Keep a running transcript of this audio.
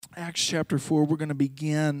Acts chapter 4, we're going to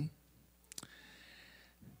begin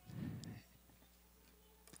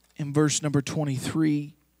in verse number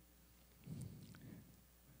 23.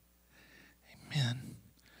 Amen.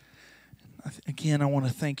 Again, I want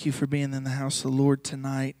to thank you for being in the house of the Lord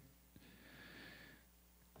tonight.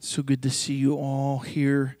 It's so good to see you all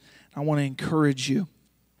here. I want to encourage you.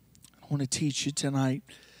 I want to teach you tonight.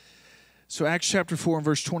 So Acts chapter 4 and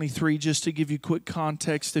verse 23, just to give you quick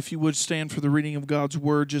context, if you would stand for the reading of God's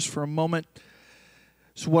word just for a moment.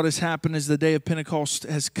 So what has happened is the day of Pentecost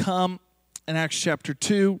has come in Acts chapter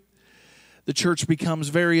 2. The church becomes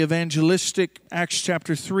very evangelistic. Acts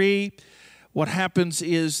chapter 3, what happens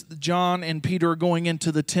is John and Peter are going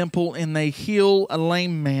into the temple and they heal a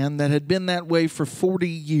lame man that had been that way for 40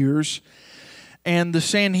 years. And the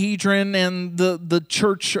Sanhedrin and the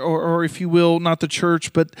church, or if you will, not the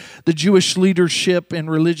church, but the Jewish leadership and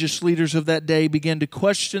religious leaders of that day began to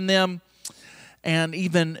question them and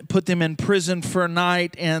even put them in prison for a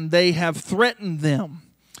night. And they have threatened them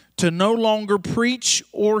to no longer preach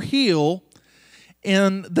or heal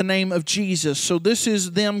in the name of Jesus. So this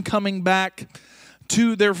is them coming back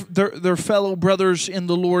to their fellow brothers in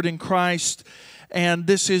the Lord in Christ. And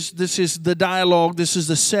this is the dialogue, this is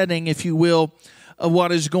the setting, if you will, of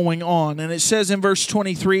what is going on. And it says in verse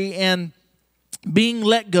 23, and being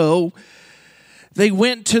let go, they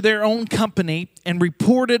went to their own company and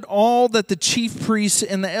reported all that the chief priests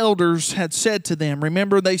and the elders had said to them.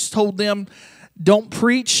 Remember, they told them, don't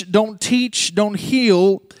preach, don't teach, don't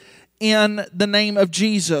heal in the name of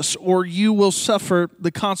Jesus, or you will suffer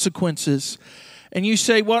the consequences. And you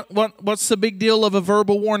say, what's the big deal of a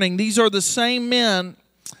verbal warning? These are the same men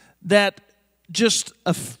that just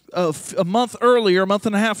a month earlier, a month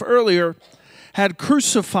and a half earlier, had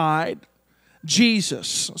crucified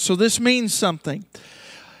Jesus. So this means something.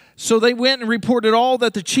 So they went and reported all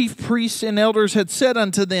that the chief priests and elders had said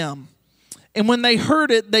unto them. And when they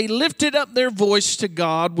heard it, they lifted up their voice to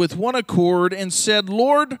God with one accord and said,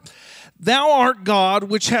 Lord, Thou art God,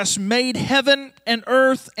 which hast made heaven and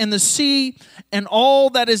earth and the sea and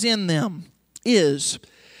all that is in them,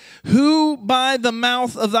 who by the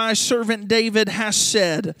mouth of thy servant David hast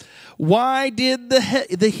said, why did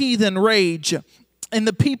the heathen rage and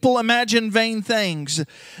the people imagine vain things?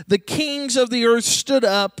 The kings of the earth stood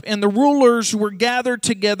up and the rulers were gathered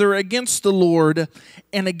together against the Lord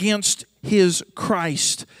and against his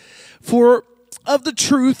Christ. For of the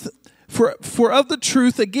truth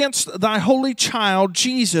against thy holy child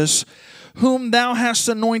Jesus, whom thou hast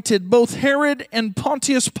anointed, both Herod and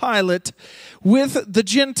Pontius Pilate with the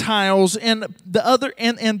Gentiles and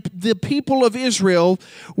the people of Israel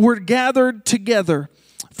were gathered together,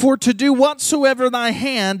 for to do whatsoever thy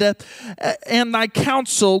hand and thy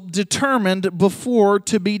counsel determined before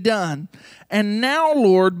to be done. And now,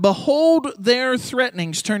 Lord, behold their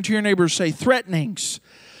threatenings. Turn to your neighbor and say, threatenings.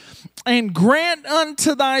 And grant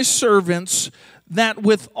unto thy servants that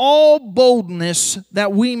with all boldness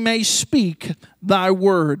that we may speak thy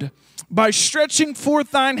word, by stretching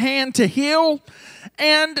forth thine hand to heal,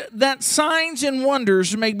 and that signs and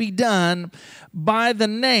wonders may be done by the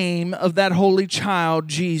name of that holy child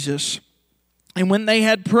Jesus. And when they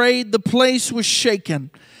had prayed, the place was shaken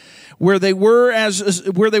where they were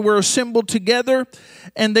assembled together,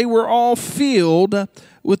 and they were all filled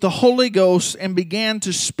with the Holy Ghost and began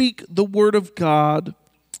to speak the word of God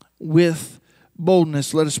with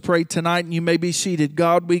boldness. Let us pray tonight, and you may be seated.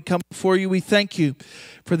 God, we come before you. We thank you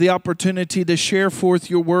for the opportunity to share forth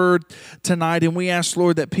your word tonight, and we ask,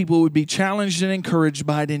 Lord, that people would be challenged and encouraged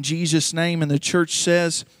by it in Jesus' name. And the church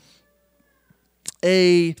says,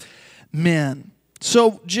 amen.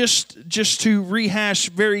 So just to rehash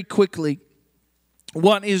very quickly,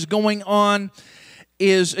 what is going on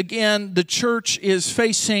is, again, the church is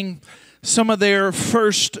facing some of their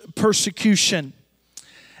first persecution.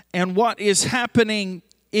 And what is happening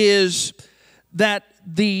is that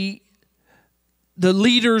the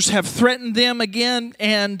leaders have threatened them again,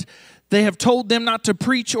 and they have told them not to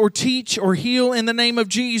preach or teach or heal in the name of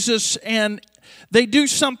Jesus. And they do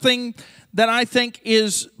something that I think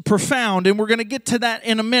is profound, and we're going to get to that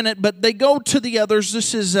in a minute. But they go to the others.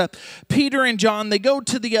 This is Peter and John. They go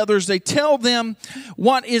to the others. They tell them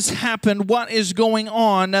what has happened, what is going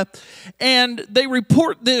on, and they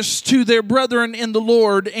report this to their brethren in the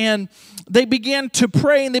Lord. And they began to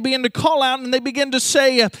pray and they began to call out and they began to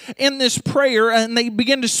say in this prayer, and they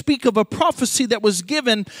began to speak of a prophecy that was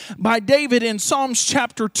given by David in Psalms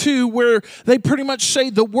chapter 2, where they pretty much say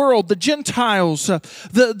the world, the Gentiles,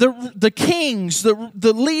 the kings,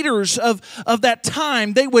 the leaders of that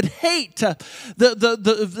time, they would hate.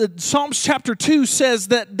 The Psalms chapter 2 says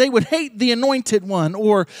that they would hate the anointed one,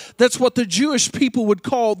 or that's what the Jewish people would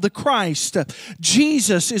call the Christ.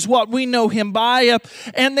 Jesus is what we know him by,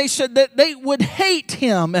 and they said that they would hate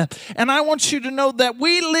him. And I want you to know that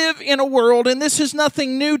we live in a world, and this is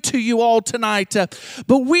nothing new to you all tonight,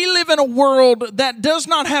 but we live in a world that does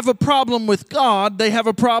not have a problem with God. They have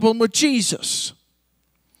a problem with Jesus.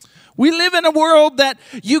 We live in a world that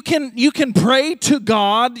you can pray to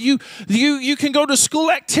God. You can go to school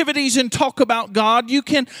activities and talk about God. You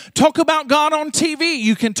can talk about God on TV.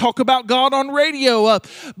 You can talk about God on radio.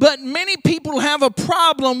 But many people have a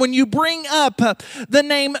problem when you bring up the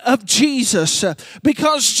name of Jesus,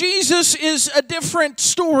 because Jesus is a different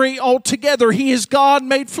story altogether. He is God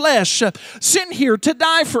made flesh, sent here to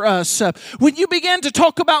die for us. When you begin to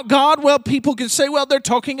talk about God, well, people can say, well, they're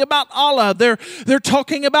talking about Allah. They're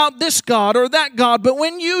talking about this God or that God. But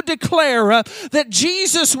when you declare that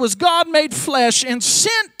Jesus was God made flesh and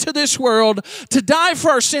sent to this world to die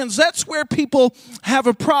for our sins, that's where people have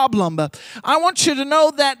a problem. I want you to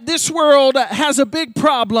know that this world has a big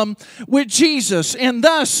problem with Jesus, and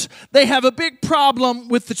thus they have a big problem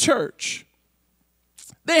with the church.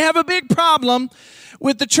 They have a big problem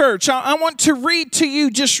with the church. I want to read to you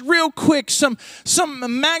just real quick some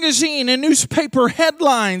magazine and newspaper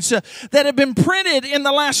headlines that have been printed in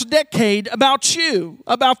the last decade about you,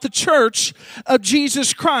 about the church of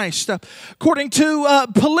Jesus Christ. According to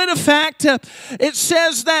PolitiFact, it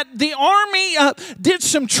says that the Army did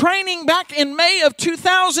some training back in May of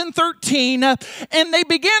 2013, and they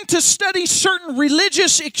began to study certain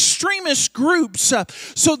religious extremist groups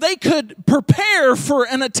so they could prepare for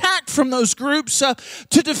an attack from those groups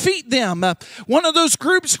to defeat them. One of those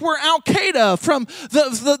groups were Al-Qaeda from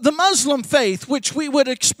the Muslim faith, which we would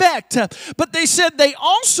expect. But they said they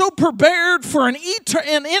also prepared for an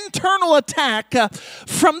internal attack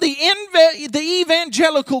from the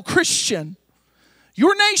evangelical Christian.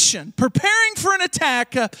 Your nation, preparing for an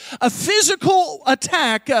attack, a physical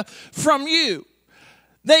attack from you.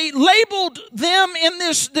 They labeled them in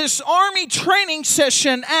this army training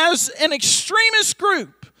session as an extremist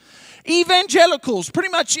group. Evangelicals, pretty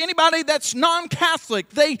much anybody that's non-Catholic,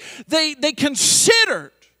 they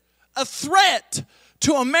considered a threat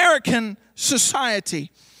to American society.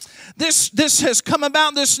 This has come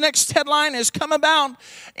about, this next headline has come about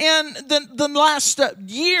in the last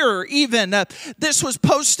year even. This was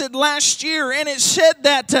posted last year, and it said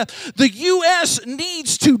that the U.S.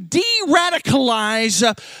 needs to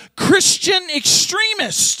de-radicalize Christian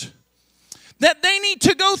extremists. That they need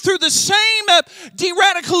to go through the same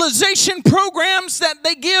de-radicalization programs that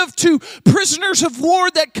they give to prisoners of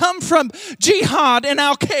war that come from jihad and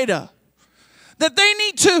Al-Qaeda. That they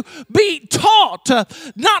need to be taught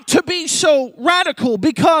not to be so radical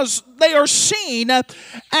because they are seen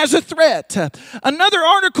as a threat. Another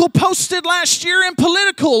article posted last year in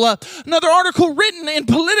Politico, another article written in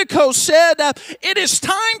Politico said, it is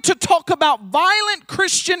time to talk about violent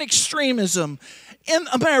Christian extremism in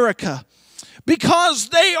America. Because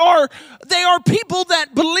they are people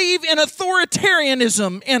that believe in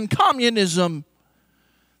authoritarianism and communism.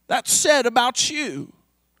 That's said about you.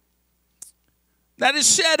 That is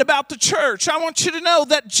said about the church. I want you to know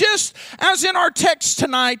that just as in our text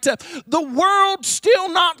tonight, the world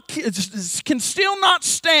can still not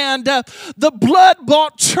stand the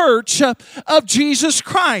blood-bought church of Jesus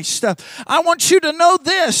Christ. I want you to know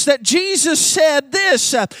this, that Jesus said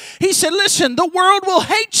this. He said, listen, the world will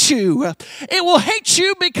hate you. It will hate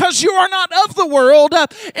you because you are not of the world.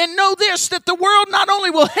 And know this, that the world not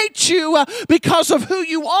only will hate you because of who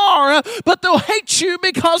you are, but they'll hate you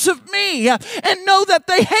because of me. And know that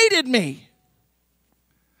they hated me.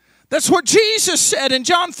 That's what Jesus said in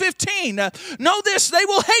John 15. Know this, they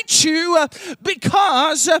will hate you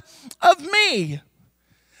because of me.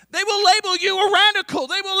 They will label you a radical.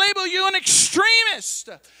 They will label you an extremist.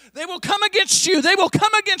 They will come against you. They will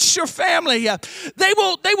come against your family. They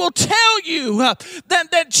will tell you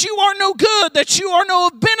that you are no good, that you are no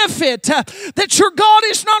benefit, that your God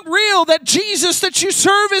is not real, that Jesus that you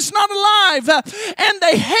serve is not alive, and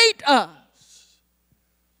they hate us.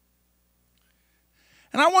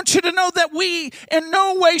 And I want you to know that we in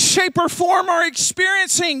no way, shape, or form are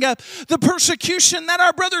experiencing the persecution that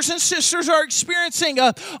our brothers and sisters are experiencing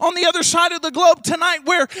on the other side of the globe tonight,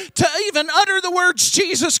 where to even utter the words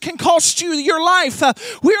Jesus can cost you your life.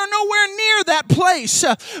 We are nowhere near that place.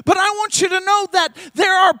 But I want you to know that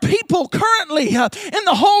there are people currently in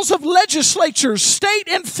the halls of legislatures, state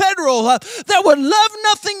and federal, that would love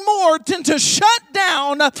nothing more than to shut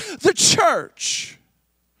down the church.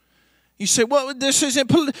 You say, well, this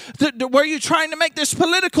isn't, were you trying to make this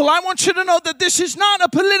political? I want you to know that this is not a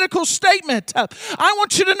political statement. I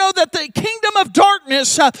want you to know that the kingdom of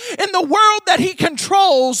darkness in the world that he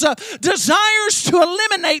controls desires to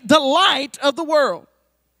eliminate the light of the world.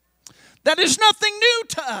 That is nothing new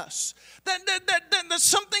to us. That's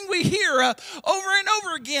something we hear over and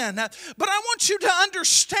over again. But I want you to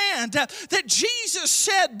understand that Jesus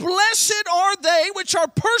said, blessed are they which are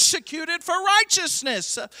persecuted for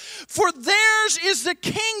righteousness, for theirs is the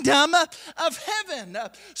kingdom of heaven.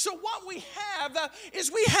 So what we have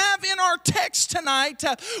is we have in our text tonight,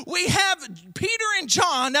 we have Peter and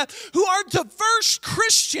John, who are the first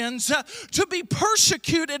Christians to be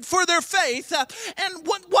persecuted for their faith. And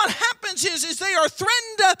what happens is they are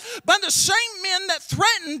threatened by the same men that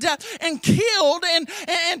threatened and killed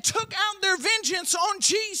and took out their vengeance on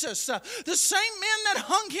Jesus. The same men that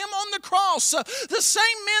hung him on the cross. The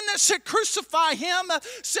same men that said crucify him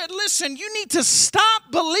said, listen, you need to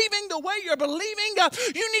stop believing the way you're believing.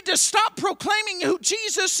 You need to stop proclaiming who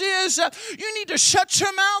Jesus is. You need to shut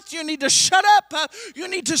your mouth. You need to shut up. You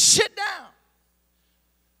need to sit down.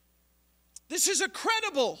 This is a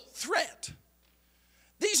credible threat.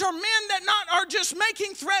 These are men that not are just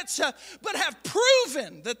making threats, but have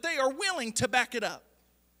proven that they are willing to back it up.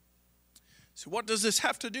 So what does this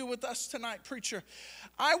have to do with us tonight, preacher?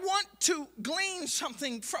 I want to glean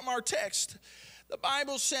something from our text. The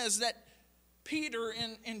Bible says that Peter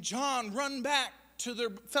and John run back to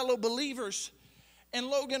their fellow believers. And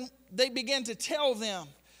Logan, they began to tell them,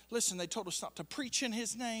 listen, they told us not to preach in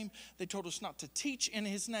his name. They told us not to teach in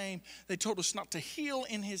his name. They told us not to heal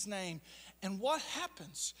in his name. And what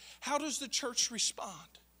happens? How does the church respond?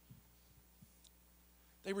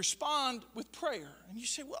 They respond with prayer. And you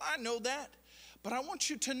say, well, I know that. But I want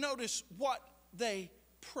you to notice what they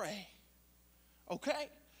pray. Okay?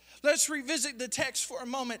 Let's revisit the text for a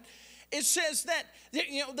moment. It says that,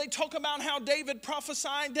 they talk about how David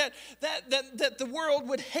prophesied that the world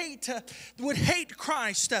would hate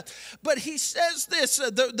Christ. But he says this,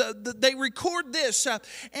 they record this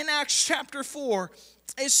in Acts chapter 4.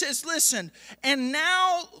 It says, listen, and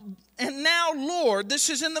now, Lord, this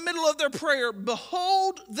is in the middle of their prayer,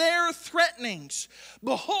 behold their threatenings.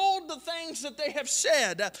 Behold the things that they have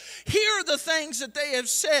said. Hear the things that they have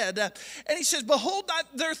said. And he says, behold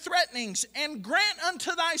their threatenings, and grant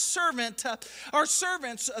unto thy servant, our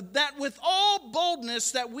servants, that with all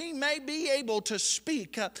boldness that we may be able to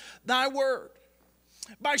speak thy word.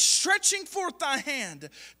 By stretching forth thy hand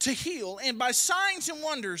to heal, and by signs and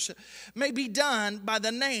wonders may be done by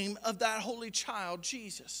the name of thy holy child,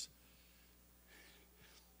 Jesus.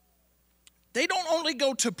 They don't only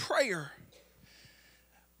go to prayer,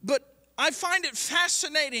 but I find it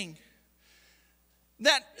fascinating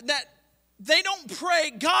that they don't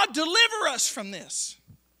pray, God, deliver us from this.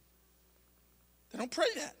 They don't pray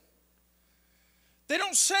that. They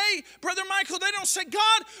don't say, Brother Michael, they don't say,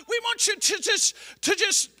 God, we want you to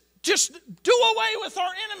just do away with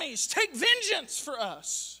our enemies. Take vengeance for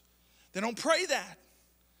us. They don't pray that.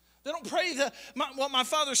 They don't pray what my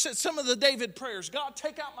father said, some of the David prayers. God,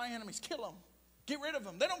 take out my enemies, kill them, get rid of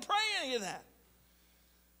them. They don't pray any of that.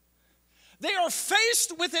 They are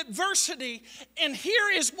faced with adversity, and here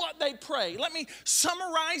is what they pray. Let me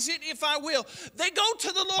summarize it if I will. They go to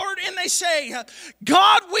the Lord and they say,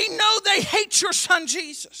 God, we know they hate your son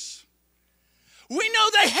Jesus. We know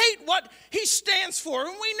they hate what he stands for.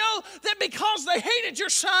 And we know that because they hated your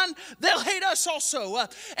son, they'll hate us also.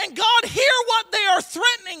 And God, hear what they are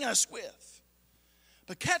threatening us with.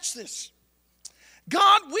 But catch this.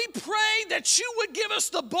 God, we pray that you would give us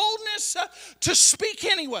the boldness to speak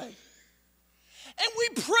anyway. And we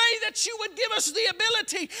pray that you would give us the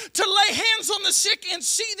ability to lay hands on the sick and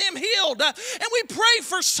see them healed. And we pray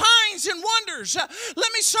for signs and wonders.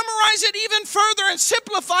 Let me summarize it even further and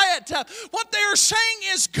simplify it. What they are saying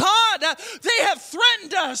is, God, they have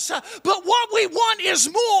threatened us, but what we want is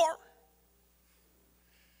more.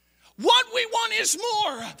 What we want is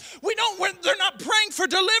more. They're not praying for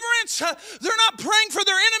deliverance. They're not praying for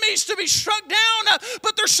their enemies to be struck down,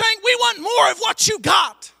 but they're saying, we want more of what you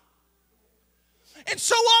got. And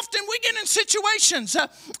so often we get in situations,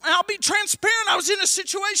 I'll be transparent, I was in a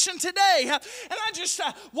situation today, and I just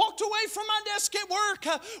walked away from my desk at work,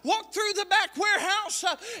 walked through the back warehouse,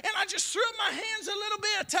 and I just threw up my hands a little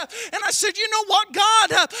bit, and I said, you know what,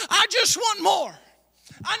 God, I just want more.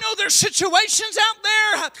 I know there's situations out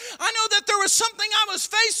there. I know that there was something I was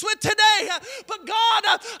faced with today. But God,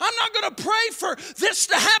 I'm not going to pray for this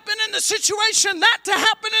to happen in the situation, that to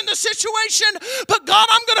happen in the situation. But God,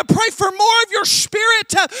 I'm going to pray for more of your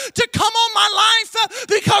Spirit to come on my life,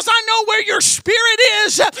 because I know where your Spirit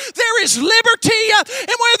is, there is liberty.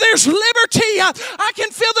 And where there's liberty, I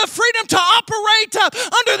can feel the freedom to operate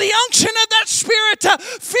under the unction of that Spirit.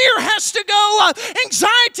 Fear has to go.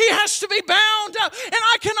 Anxiety has to be bound. And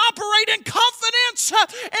I can operate in confidence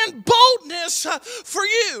and boldness for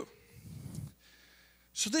you.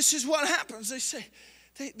 So this is what happens. They say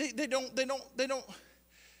they don't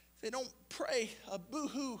pray a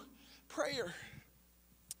boo-hoo prayer.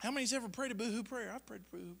 How many's ever prayed a boo-hoo prayer? I've prayed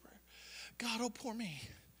a boo-hoo prayer. God, oh, poor me.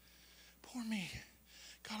 Poor me.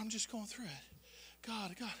 God, I'm just going through it.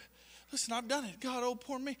 God. Listen, I've done it. God, oh,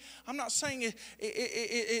 poor me. I'm not saying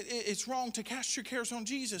it's wrong to cast your cares on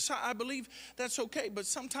Jesus. I believe that's okay. But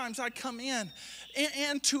sometimes I come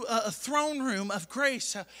into a throne room of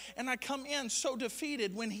grace, and I come in so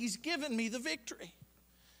defeated when He's given me the victory.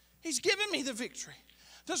 He's given me the victory.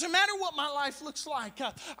 Doesn't matter what my life looks like.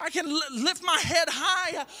 I can lift my head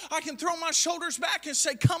high. I can throw my shoulders back and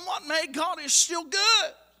say, come what may, God is still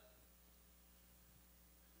good.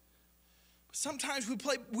 Sometimes we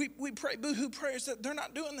pray boo-hoo prayers that they're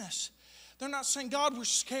not doing this. They're not saying, God, we're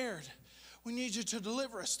scared. We need you to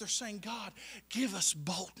deliver us. They're saying, God, give us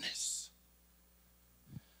boldness.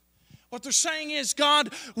 What they're saying is,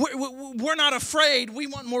 God, we're not afraid. We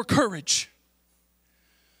want more courage.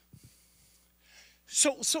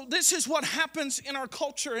 So this is what happens in our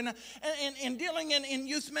culture, and dealing in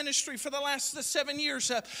youth ministry for the last 7 years.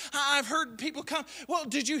 I've heard people come, well,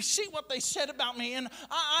 did you see what they said about me? And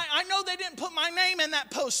I know they didn't put my name in that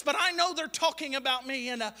post, but I know they're talking about me,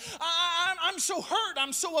 and I'm so hurt,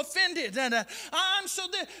 I'm so offended, and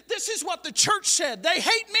this is what the church said. They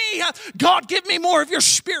hate me. God, give me more of your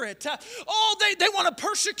Spirit. They want to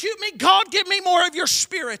persecute me. God, give me more of your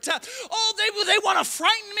Spirit. They want to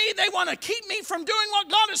frighten me. They want to keep me from doing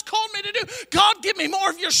what God has called me to do. God, give me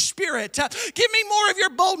more of your Spirit. Give me more of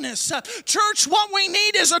your boldness. Church, what we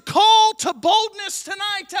need is a call to boldness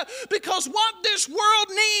tonight, because what this world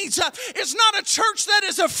needs is not a church that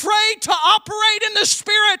is afraid to operate in the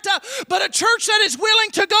Spirit, but a church that is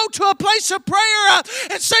willing to go to a place of prayer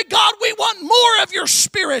and say, God, we want more of your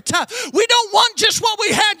Spirit. We don't want just what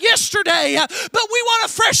we had yesterday, but we want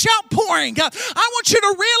a fresh outpouring. I want you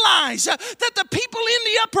to realize that the people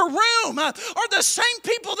in the upper room are the same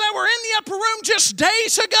people that were in the upper room just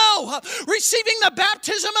days ago, receiving the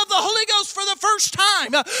baptism of the Holy Ghost for the first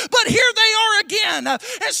time. But here they are again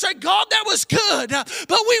and say, God, that was good,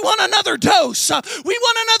 but we want another dose. We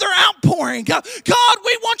want another outpouring. God,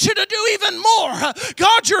 we want you to do even more.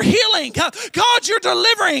 God, you're healing. God, you're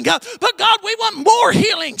delivering. But God, we want more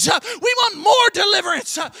healings. We want more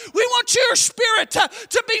deliverance. We want your Spirit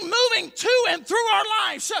to be moving to and through our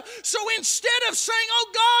lives. So instead of saying,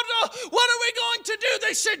 oh God, what are we going to do?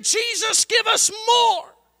 They said, Jesus, give us more.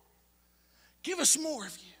 Give us more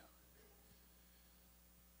of you.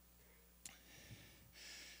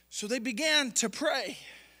 So they began to pray.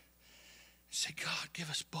 Say, God, give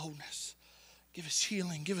us boldness. Give us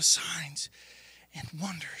healing. Give us signs and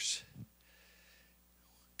wonders.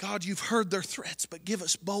 God, you've heard their threats, but give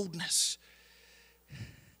us boldness.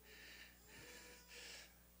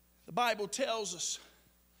 The Bible tells us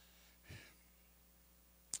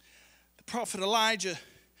the prophet Elijah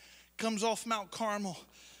comes off Mount Carmel.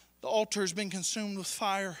 The altar has been consumed with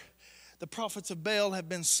fire. The prophets of Baal have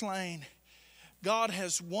been slain. God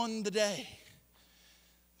has won the day.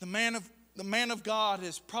 The man of God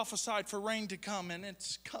has prophesied for rain to come, and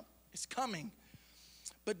it's coming.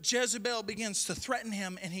 But Jezebel begins to threaten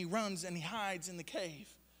him, and he runs and he hides in the cave.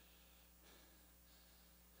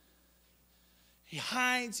 He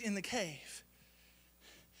hides in the cave.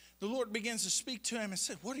 The Lord begins to speak to him and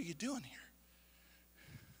said, what are you doing here?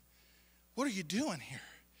 What are you doing here?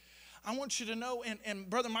 I want you to know, and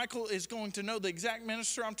Brother Michael is going to know the exact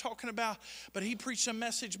minister I'm talking about, but he preached a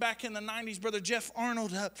message back in the 90s. Brother Jeff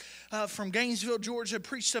Arnold from Gainesville, Georgia,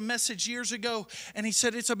 preached a message years ago, and he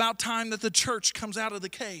said it's about time that the church comes out of the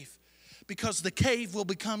cave, because the cave will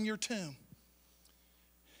become your tomb.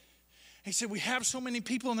 He said, we have so many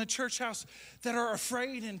people in the church house that are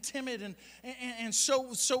afraid and timid and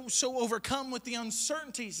so overcome with the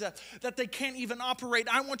uncertainties that they can't even operate.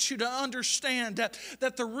 I want you to understand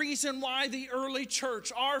that the reason why the early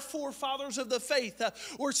church, our forefathers of the faith,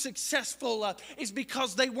 were successful is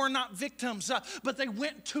because they were not victims, but they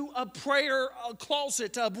went to a prayer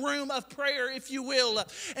closet, a room of prayer, if you will,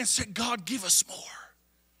 and said, God, give us more.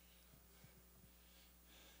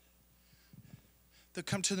 They'll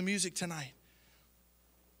come to the music tonight.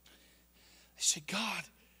 They say, God,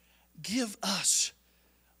 give us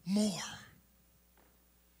more.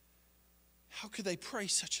 How could they pray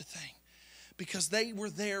such a thing? Because they were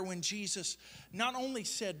there when Jesus not only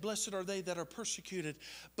said, blessed are they that are persecuted,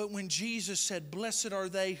 but when Jesus said, blessed are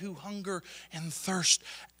they who hunger and thirst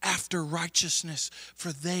after righteousness,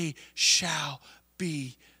 for they shall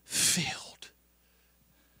be filled.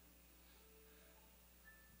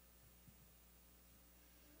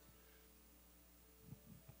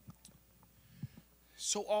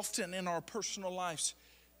 So often in our personal lives,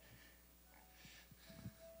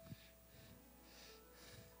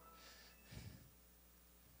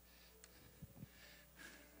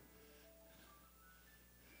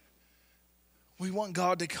 we want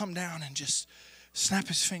God to come down and just snap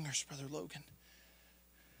his fingers, Brother Logan.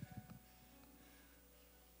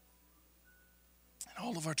 And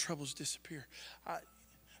all of our troubles disappear.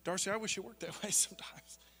 Darcy, I wish it worked that way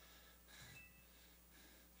sometimes.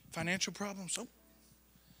 Financial problems, oh.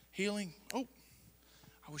 Healing, oh.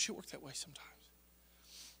 I wish it worked that way sometimes.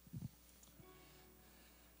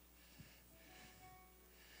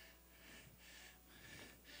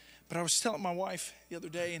 But I was telling my wife the other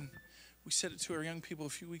day, and we said it to our young people a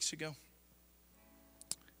few weeks ago.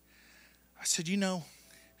 I said, you know,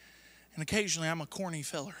 and occasionally I'm a corny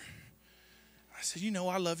feller. I said, you know,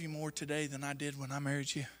 I love you more today than I did when I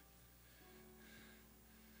married you.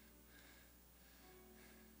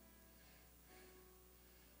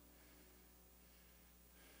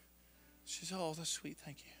 She said, oh, that's sweet,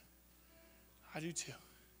 thank you. I do too.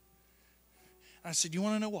 And I said, you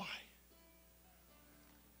want to know why?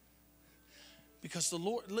 Because the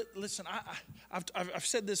Lord, listen, I've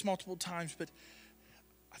said this multiple times, but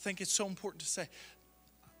I think it's so important to say.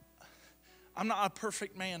 I'm not a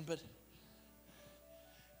perfect man, but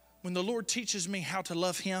when the Lord teaches me how to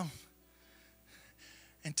love him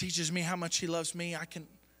and teaches me how much he loves me, I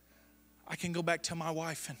can go back to my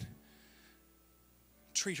wife and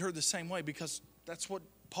treat her the same way, because that's what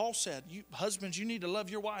Paul said. Husbands, you need to love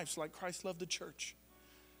your wives like Christ loved the church.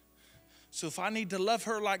 So if I need to love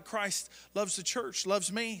her like Christ loves the church,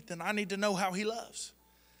 loves me, then I need to know how he loves.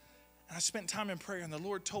 And I spent time in prayer, and the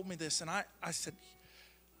Lord told me this, and I said,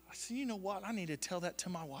 you know what? I need to tell that to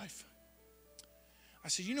my wife. I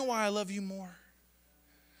said, you know why I love you more?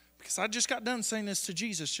 Because I just got done saying this to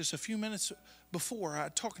Jesus just a few minutes before I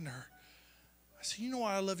talking to her. I said, you know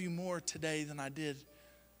why I love you more today than I did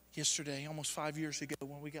yesterday, almost 5 years ago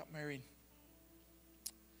when we got married?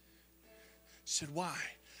 She said, why?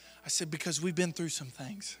 I said, because we've been through some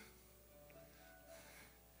things.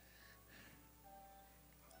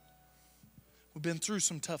 We've been through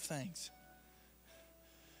some tough things.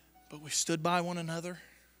 But we've stood by one another.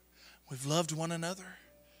 We've loved one another.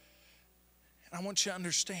 And I want you to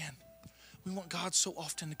understand, we want God so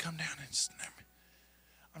often to come down and snap.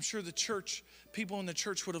 I'm sure the church, people in the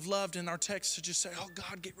church would have loved in our text to just say, oh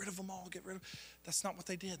God, get rid of them all, get rid of them. That's not what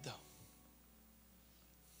they did though.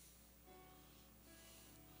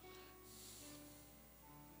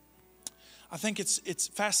 I think it's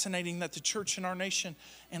fascinating that the church in our nation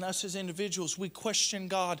and us as individuals, we question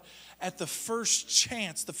God at the first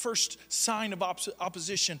chance, the first sign of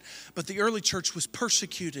opposition. But the early church was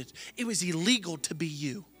persecuted. It was illegal to be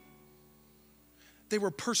you. They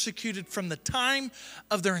were persecuted from the time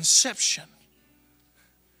of their inception.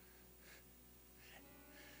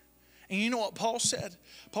 And you know what Paul said?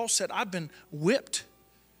 Paul said, I've been whipped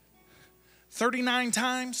 39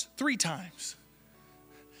 times, 3 times.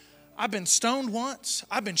 I've been stoned once.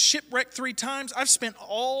 I've been shipwrecked 3 times. I've spent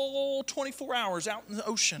all 24 hours out in the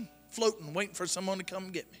ocean floating, waiting for someone to come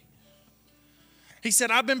and get me. He said,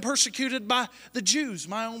 I've been persecuted by the Jews,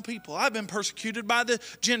 my own people. I've been persecuted by the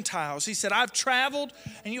Gentiles. He said, I've traveled,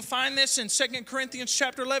 and you'll find this in 2 Corinthians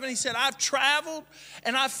chapter 11. He said, I've traveled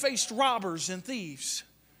and I've faced robbers and thieves.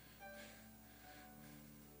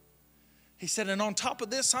 He said, and on top of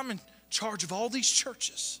this, I'm in charge of all these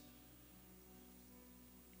churches.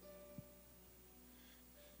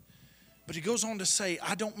 But he goes on to say,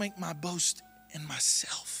 I don't make my boast in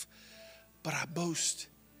myself, but I boast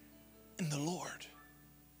in the Lord.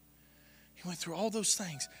 He went through all those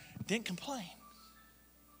things, didn't complain.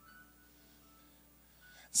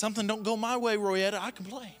 Something don't go my way, Royetta, I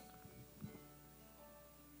complain.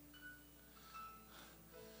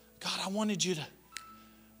 God, I wanted you to.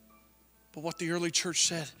 But what the early church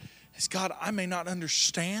said is, God, I may not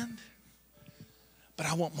understand, but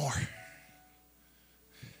I want more.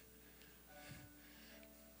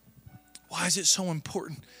 Why is it so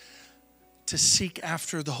important to seek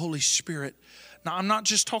after the Holy Spirit? Now, I'm not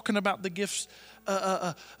just talking about the gifts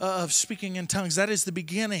of speaking in tongues. That is the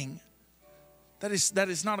beginning. That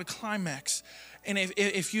is not a climax. And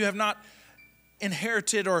if you have not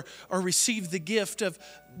inherited or received the gift of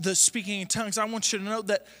the speaking in tongues, I want you to know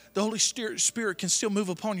that the Holy Spirit can still move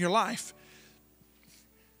upon your life.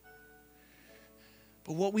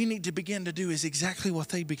 But what we need to begin to do is exactly what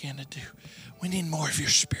they began to do. We need more of your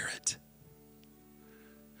Spirit.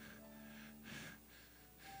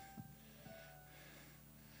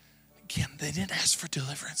 Again, they didn't ask for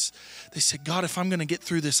deliverance. They said, God, if I'm going to get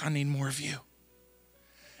through this, I need more of you.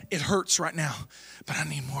 It hurts right now, but I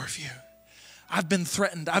need more of you. I've been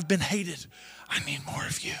threatened. I've been hated. I need more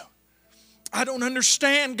of you. I don't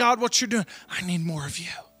understand, God, what you're doing. I need more of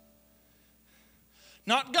you.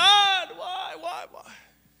 Not God. Why?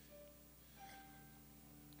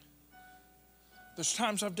 There's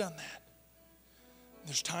times I've done that.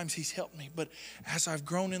 There's times He's helped me. But as I've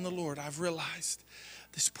grown in the Lord, I've realized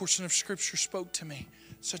this portion of Scripture spoke to me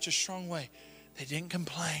in such a strong way. They didn't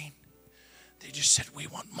complain. They just said, we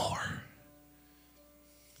want more.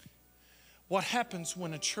 What happens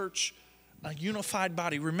when a church, a unified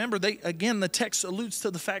body, remember, the text alludes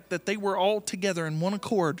to the fact that they were all together in one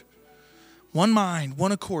accord, one mind,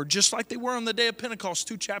 one accord, just like they were on the day of Pentecost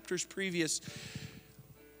 2 chapters previous.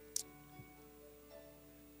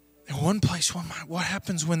 In one place, one mind. What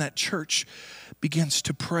happens when that church begins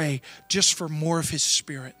to pray just for more of His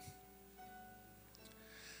Spirit?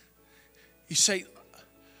 You say,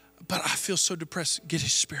 but I feel so depressed. Get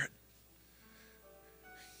His Spirit.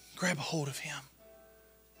 Grab a hold of Him.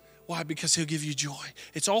 Why? Because He'll give you joy.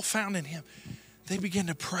 It's all found in Him. They begin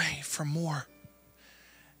to pray for more.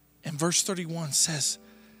 And verse 31 says,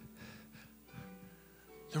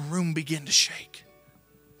 the room began to shake.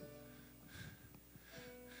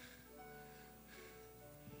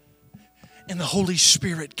 And the Holy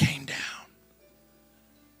Spirit came down.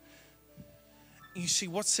 You see,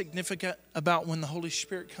 what's significant about when the Holy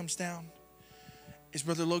Spirit comes down is,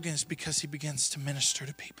 Brother Logan, is because He begins to minister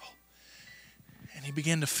to people. And He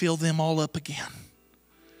began to fill them all up again.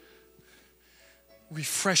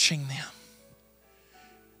 Refreshing them.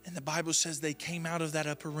 And the Bible says they came out of that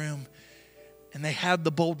upper room and they had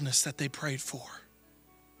the boldness that they prayed for.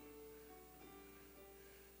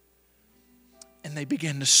 And they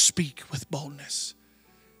began to speak with boldness.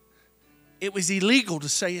 It was illegal to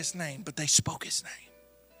say His name, but they spoke His name.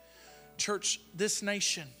 Church, this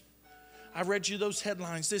nation, I read you those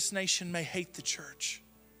headlines. This nation may hate the church.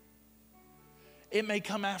 It may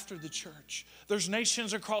come after the church. There's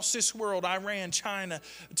nations across this world, Iran, China,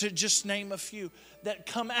 to just name a few, that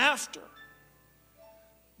come after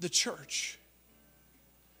the church.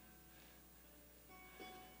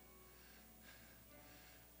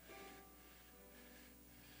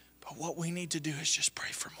 But what we need to do is just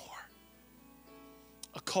pray for more.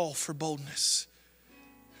 A call for boldness.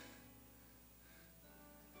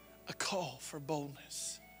 A call for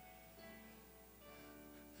boldness.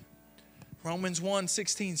 Romans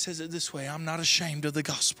 1:16 says it this way: I'm not ashamed of the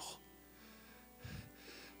gospel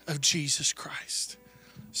of Jesus Christ.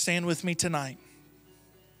 Stand with me tonight.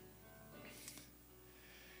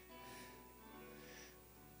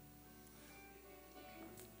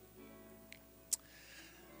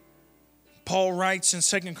 Paul writes in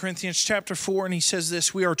 2 Corinthians chapter 4, and he says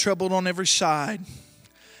this: we are troubled on every side,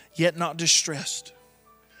 yet not distressed.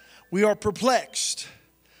 We are perplexed,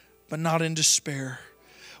 but not in despair.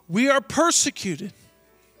 We are persecuted,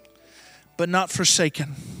 but not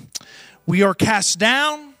forsaken. We are cast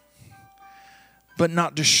down, but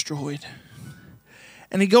not destroyed.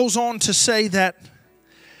 And he goes on to say that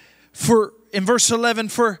in verse 11,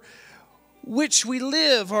 for which we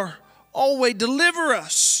live or always deliver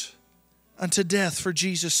us unto death for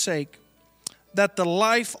Jesus' sake, that the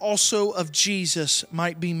life also of Jesus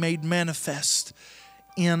might be made manifest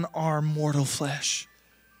in our mortal flesh.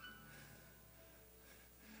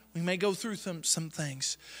 We may go through some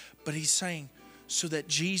things, but he's saying so that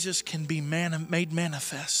Jesus can be made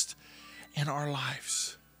manifest in our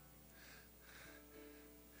lives.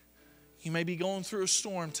 You may be going through a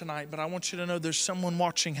storm tonight, but I want you to know there's someone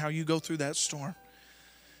watching how you go through that storm.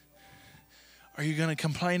 Are you going to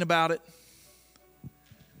complain about it?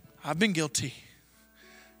 I've been guilty.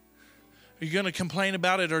 Are you going to complain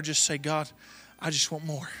about it or just say, God, I just want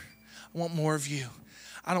more. I want more of you.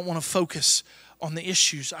 I don't want to focus on the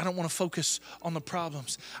issues. I don't want to focus on the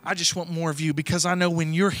problems. I just want more of you, because I know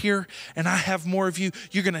when you're here and I have more of you,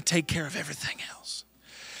 you're going to take care of everything else.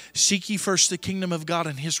 Seek ye first the kingdom of God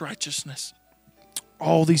and His righteousness.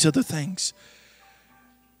 All these other things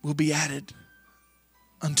will be added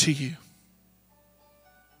unto you.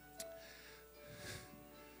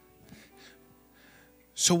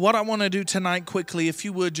 So what I want to do tonight quickly, if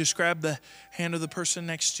you would, just grab the hand of the person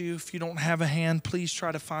next to you. If you don't have a hand, please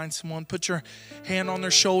try to find someone. Put your hand on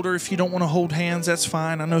their shoulder. If you don't want to hold hands, that's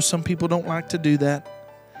fine. I know some people don't like to do that.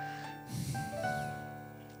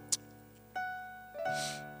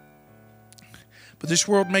 But this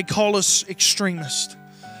world may call us extremists,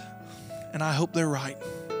 and I hope they're right.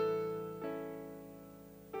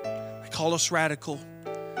 They call us radical,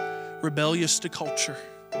 rebellious to culture.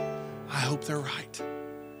 I hope they're right.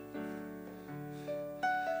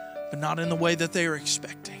 But not in the way that they are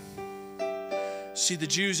expecting. See, the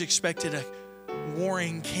Jews expected a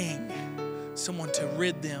warring king, someone to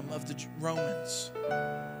rid them of the Romans.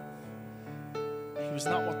 He was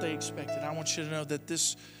not what they expected. I want you to know that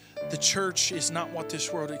the church is not what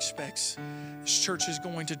this world expects. This church is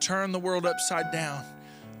going to turn the world upside down.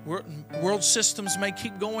 World systems may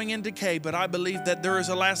keep going in decay, but I believe that there is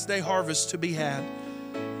a last day harvest to be had.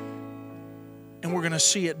 And we're going to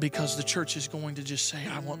see it because the church is going to just say,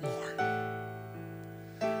 I want more.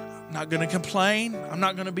 I'm not going to complain. I'm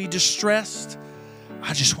not going to be distressed.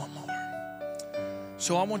 I just want more.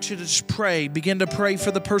 So I want you to just pray. Begin to pray for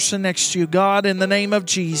the person next to you. God, in the name of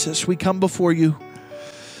Jesus, we come before you.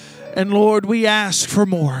 And Lord, we ask for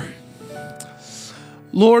more.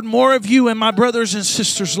 Lord, more of you in my brothers and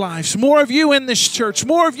sisters' lives. More of you in this church.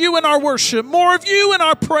 More of you in our worship. More of you in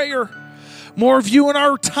our prayer. More of you in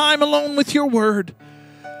our time alone with your word.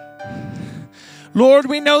 Lord,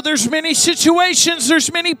 we know there's many situations,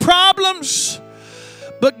 there's many problems.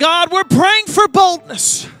 But God, we're praying for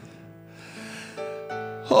boldness.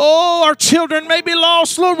 Oh, our children may be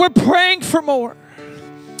lost. Lord, we're praying for more.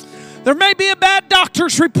 There may be a bad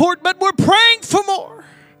doctor's report, but we're praying for more.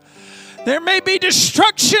 There may be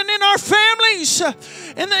destruction in our families,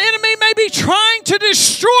 and the enemy may be trying to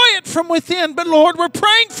destroy it from within. But Lord, we're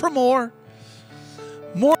praying for more.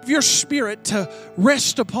 More of your Spirit to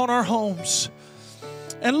rest upon our homes.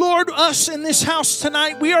 And Lord, us in this house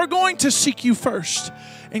tonight, we are going to seek you first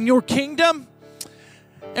in your kingdom.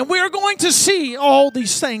 And we are going to see all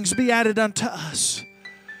these things be added unto us.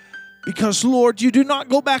 Because, Lord, you do not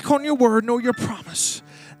go back on your word nor your promise.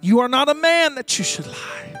 You are not a man that you should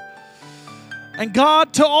lie. And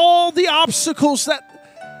God, to all the obstacles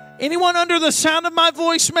that anyone under the sound of my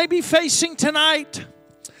voice may be facing tonight,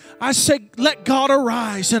 I say, let God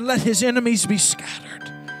arise and let his enemies be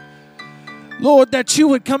scattered. Lord, that you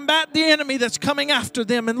would combat the enemy that's coming after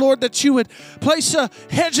them. And Lord, that you would place a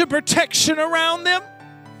hedge of protection around them.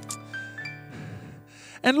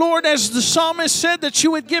 And Lord, as the psalmist said, that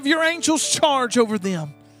you would give your angels charge over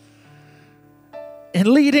them. And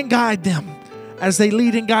lead and guide them as they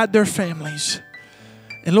lead and guide their families.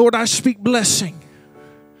 And Lord, I speak blessing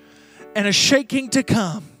and a shaking to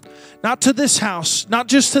come. Not to this house, not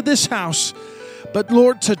just to this house, but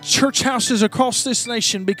Lord, to church houses across this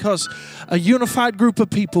nation, because a unified group of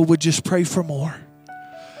people would just pray for more.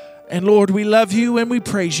 And Lord, we love you and we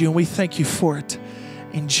praise you and we thank you for it.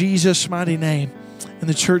 In Jesus' mighty name. And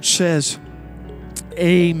the church says,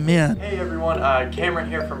 amen. Hey everyone, Cameron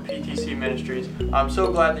here from PTC Ministries. I'm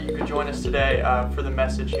so glad that you could join us today for the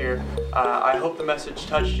message here. I hope the message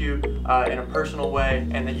touched you in a personal way,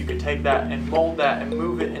 and that you could take that and mold that and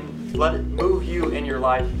move it and let it move you in your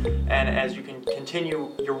life. And as you can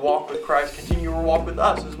continue your walk with Christ, continue your walk with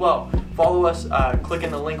us as well. Follow us, click in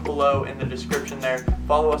the link below in the description there.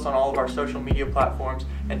 Follow us on all of our social media platforms.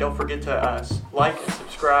 And don't forget to like and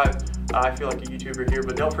subscribe. I feel like a YouTuber here,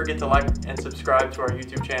 but don't forget to like and subscribe to our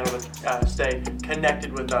YouTube channel to stay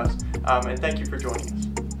connected with us. And thank you for joining us.